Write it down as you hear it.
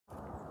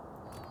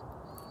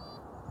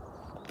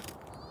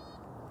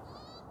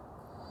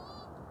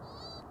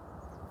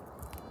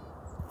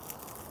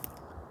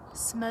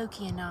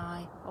Smokey and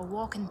I are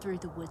walking through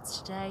the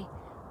woods today,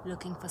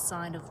 looking for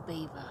sign of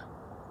beaver.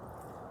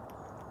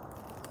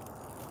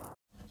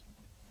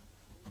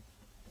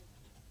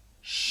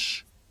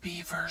 Shh,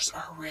 beavers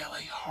are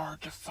really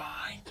hard to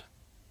find.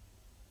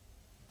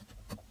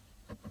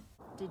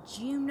 Did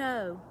you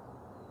know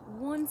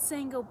one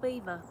single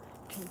beaver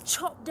can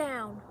chop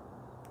down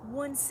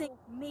one single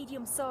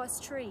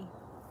medium-sized tree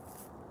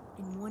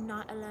in one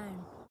night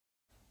alone?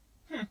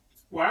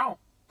 Wow,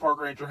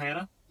 Park Ranger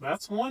Hannah,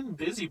 that's one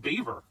busy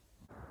beaver.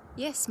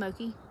 Yes,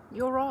 Smokey,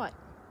 you're right.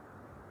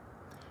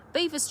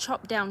 Beavers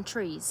chop down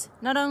trees,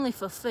 not only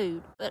for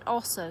food, but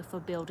also for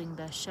building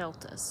their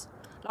shelters.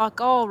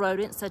 Like all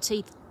rodents, their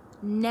teeth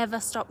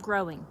never stop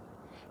growing.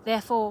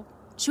 Therefore,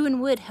 chewing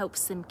wood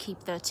helps them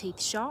keep their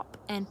teeth sharp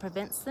and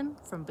prevents them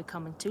from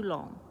becoming too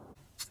long.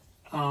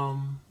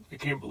 I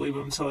can't believe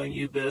I'm telling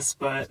you this,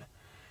 but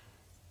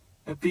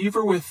a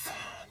beaver with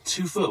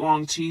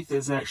 2-foot-long teeth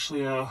is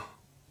actually a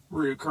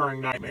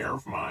recurring nightmare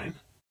of mine.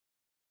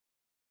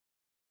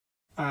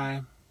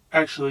 I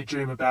actually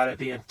dream about it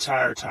the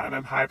entire time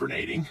I'm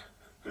hibernating.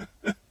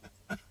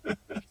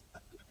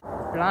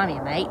 Blimey,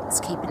 mate, let's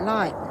keep it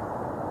light.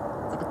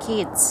 For the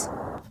kids.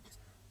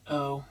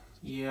 Oh,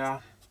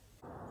 yeah.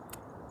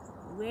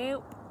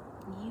 Well,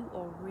 you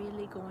are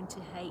really going to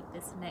hate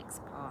this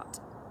next part.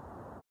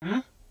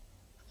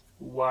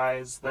 Why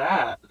is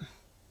that?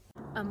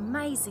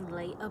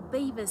 Amazingly, a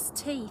beaver's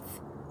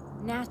teeth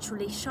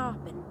naturally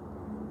sharpen.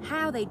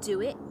 How they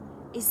do it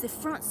is the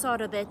front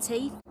side of their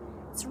teeth.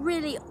 It's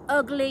really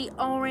ugly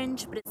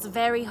orange, but it's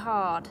very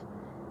hard.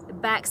 The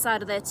back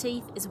side of their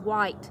teeth is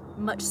white,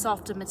 much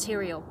softer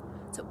material.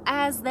 So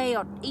as they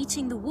are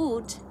eating the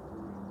wood,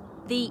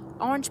 the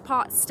orange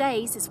part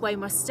stays, it's way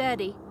more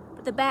sturdy,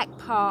 but the back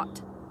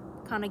part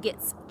kind of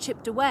gets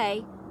chipped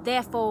away,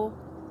 therefore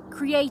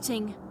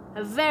creating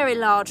a very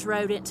large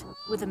rodent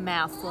with a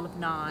mouth full of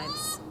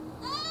knives.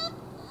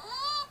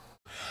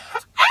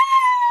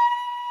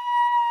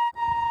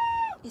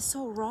 It's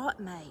all right,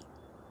 mate.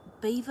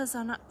 Beavers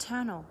are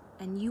nocturnal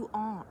and you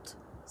aren't,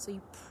 so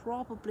you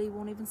probably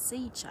won't even see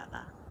each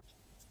other.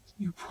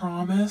 You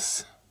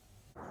promise?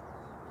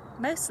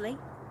 Mostly.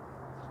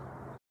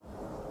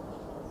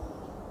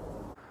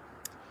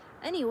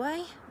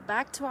 Anyway,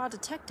 back to our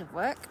detective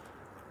work.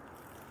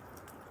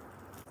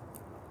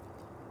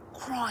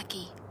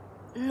 Crikey,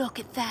 look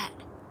at that.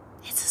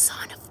 It's a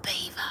sign of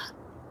beaver.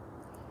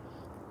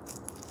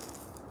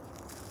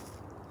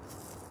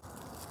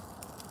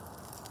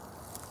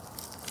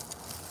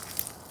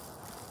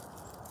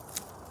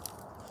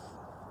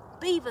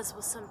 Beavers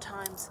will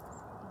sometimes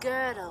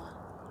girdle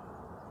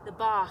the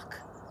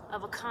bark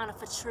of a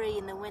conifer tree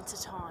in the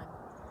wintertime.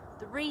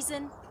 The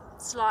reason,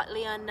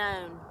 slightly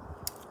unknown,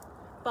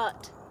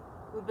 but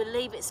we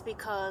believe it's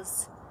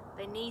because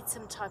they need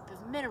some type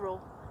of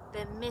mineral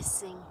they're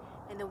missing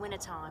in the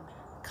wintertime.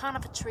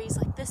 Conifer trees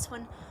like this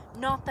one,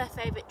 not their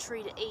favorite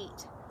tree to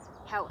eat.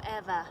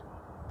 However,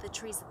 the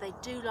trees that they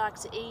do like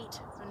to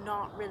eat are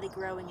not really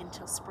growing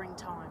until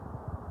springtime.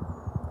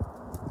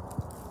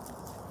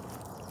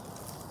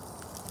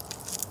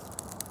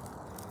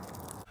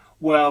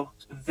 Well,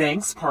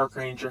 thanks, Park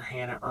Ranger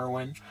Hannah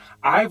Irwin.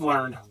 I've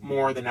learned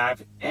more than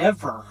I've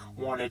ever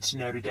wanted to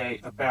know today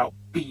about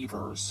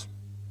beavers.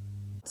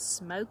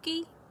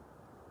 Smokey,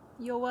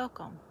 you're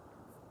welcome.